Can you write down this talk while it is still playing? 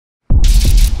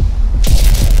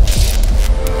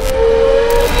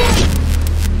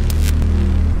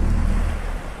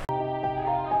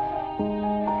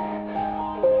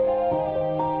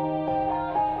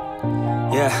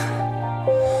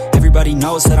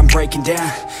walls that I'm breaking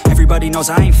down. Everybody knows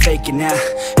I ain't faking now.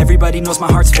 Everybody knows my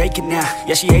heart's vacant now.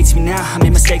 Yeah, she hates me now, I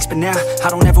made mistakes but now I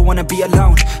don't ever wanna be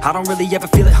alone. I don't really ever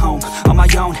feel at home. On my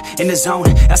own, in the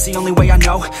zone, that's the only way I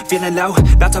know. Feeling low,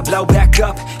 about to blow back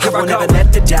up. Here I won't ever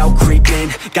let the doubt creep in.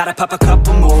 Gotta pop a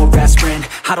couple more aspirin.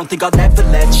 I don't think I'll ever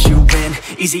let you in.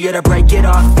 Easier to break it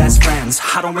off best friends.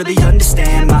 I don't really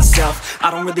understand myself.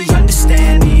 I don't really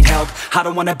understand, need help. I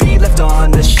don't wanna be left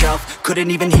on the shelf.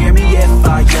 Couldn't even hear me if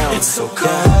I yelled. It's so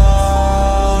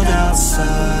cold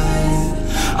outside,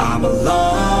 I'm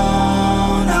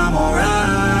alone, I'm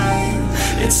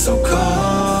alright. It's so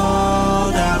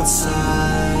cold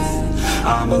outside,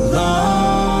 I'm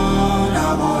alone,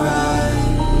 I'm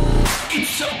alright. It's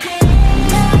so cold.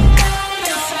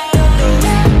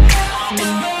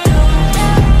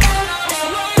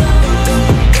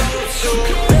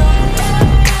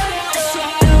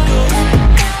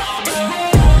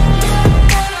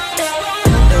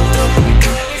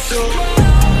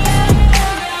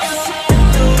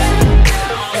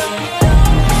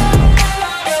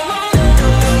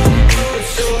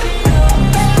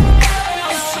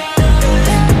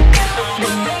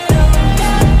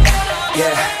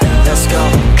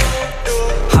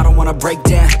 Break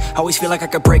down, always feel like I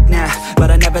could break now,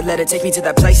 but I never let it take me to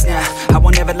that place now. I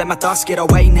won't ever let my thoughts get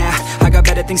away now. I got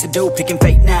better things to do, picking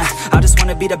fate now. I just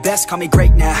wanna be the best, call me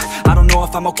great now. I don't know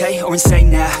if I'm okay or insane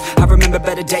now. I remember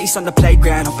better days on the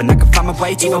playground, hoping I can find my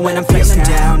way. Even when I'm feeling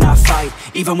down, I fight.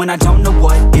 Even when I don't know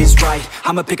what is right,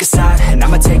 I'ma pick a side and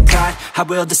I'ma take pride. I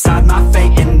will decide my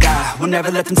fate and I will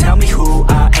never let them tell me who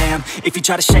I am. If you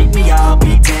try to shake me, I'll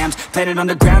be damned. Planet on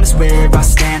the ground is where I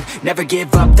stand. Never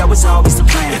give up, that was always the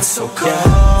plan. It's so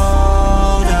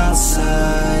cold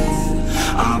outside,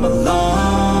 I'm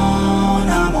alone,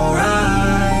 I'm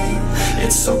alright.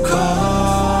 It's so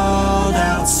cold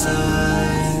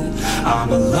outside, I'm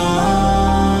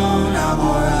alone, I'm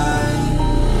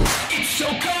alright. It's so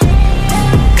cold.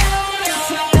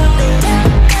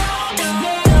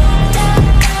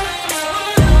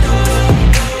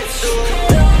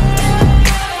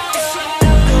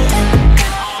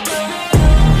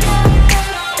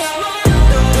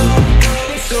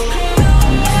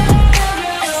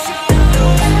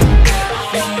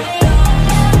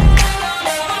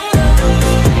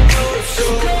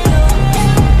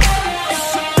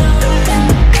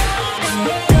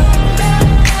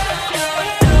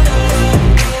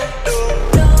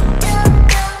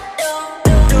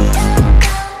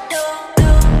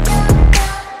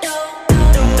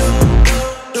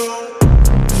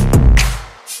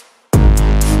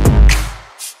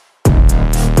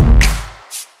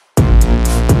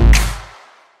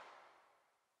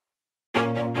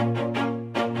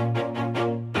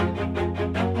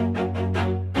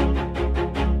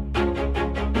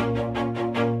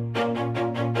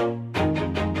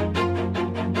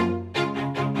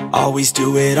 Always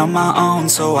do it on my own,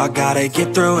 so I gotta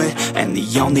get through it. And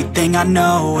the only thing I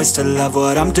know is to love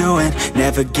what I'm doing.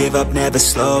 Never give up, never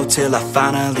slow, till I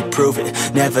finally prove it.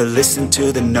 Never listen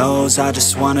to the no's, I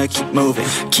just wanna keep moving.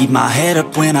 Keep my head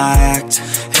up when I act,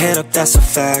 head up, that's a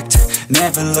fact.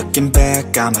 Never looking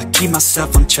back, I'ma keep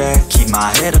myself on track. Keep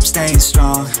my head up, staying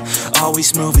strong,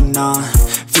 always moving on.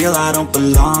 Feel I don't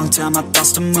belong, tell my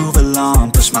thoughts to move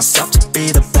along. Push myself to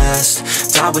be the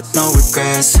best, die with no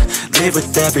regrets. Live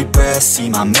with every breath, see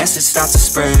my message start to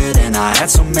spread. And I had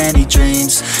so many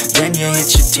dreams, then you hit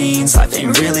your teens. Life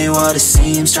ain't really what it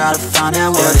seems, try to find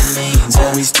out what it means.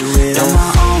 Always do it on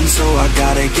my own, so I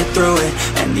gotta get through it.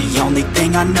 And the only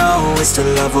thing I know is to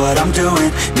love what I'm doing.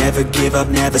 Never give up,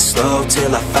 never slow,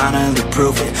 till I finally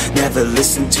prove it. Never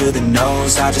listen to the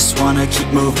no's, I just wanna keep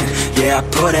moving. Yeah, I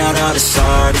put out all this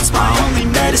art, it's my only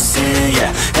medicine.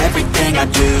 Yeah, everything I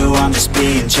do, I'm just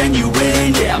being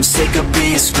genuine. Yeah, I'm sick of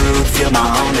being screwed, feel my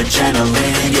own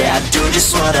adrenaline. Yeah, I do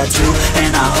just what I do,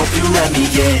 and I hope you let me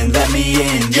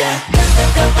in, yeah.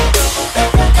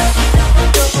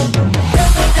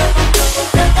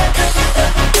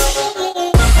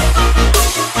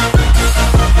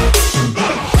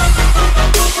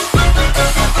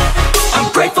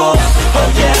 I'm grateful, oh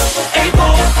yeah,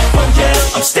 able, oh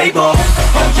yeah, I'm stable,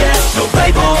 oh yeah, no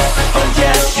label, oh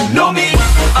yeah, you know me,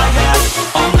 I have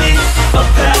only a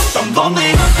path, I'm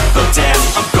lonely, but damn,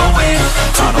 I'm going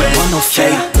to I don't want no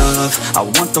fake love, I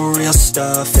want the real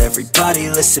stuff. Everybody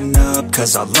listen up,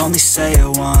 cause I'll only say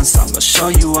it once. I'm gonna show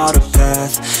you all the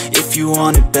path, if you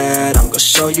want it bad. I'm gonna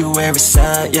show you where it's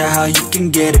at, yeah, how you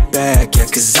can get it back. Yeah,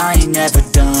 cause I ain't never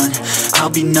done, I'll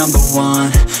be number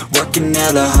one. Working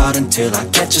hella hard until I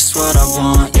get just what I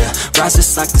want, yeah. Rise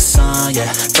just like the sun,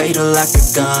 yeah. Fatal like a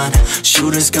gun.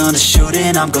 Shooters gonna shoot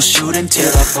and I'm gonna shoot until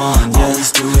I won, yeah.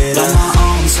 Always do it on my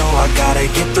own, so I gotta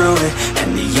get through it.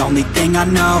 And the only thing I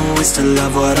know is to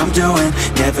love what I'm doing.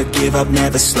 Never give up,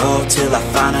 never slow, till I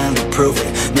finally prove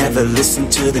it. Never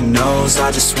listen to the no's,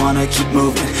 I just wanna keep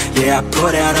moving. Yeah, I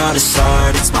put out all this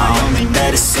art, it's my only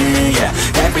medicine, yeah.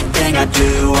 Everything I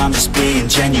do, I'm just being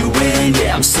genuine,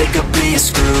 yeah. I'm sick of being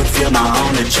screwed, feel my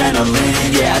own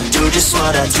adrenaline, yeah. I do just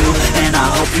what I do, and I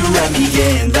hope you let me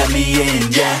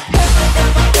in, yeah.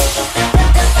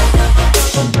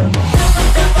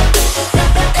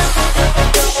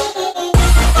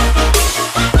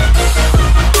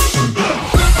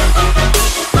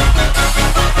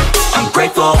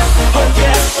 Grateful, oh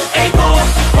yeah, able,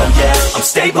 oh yeah, I'm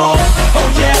stable, oh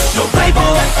yeah, no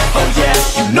label, oh yeah,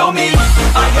 you know me,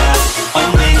 I have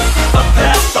only a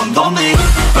path, I'm lonely,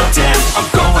 but damn, I'm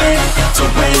going to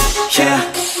win, yeah.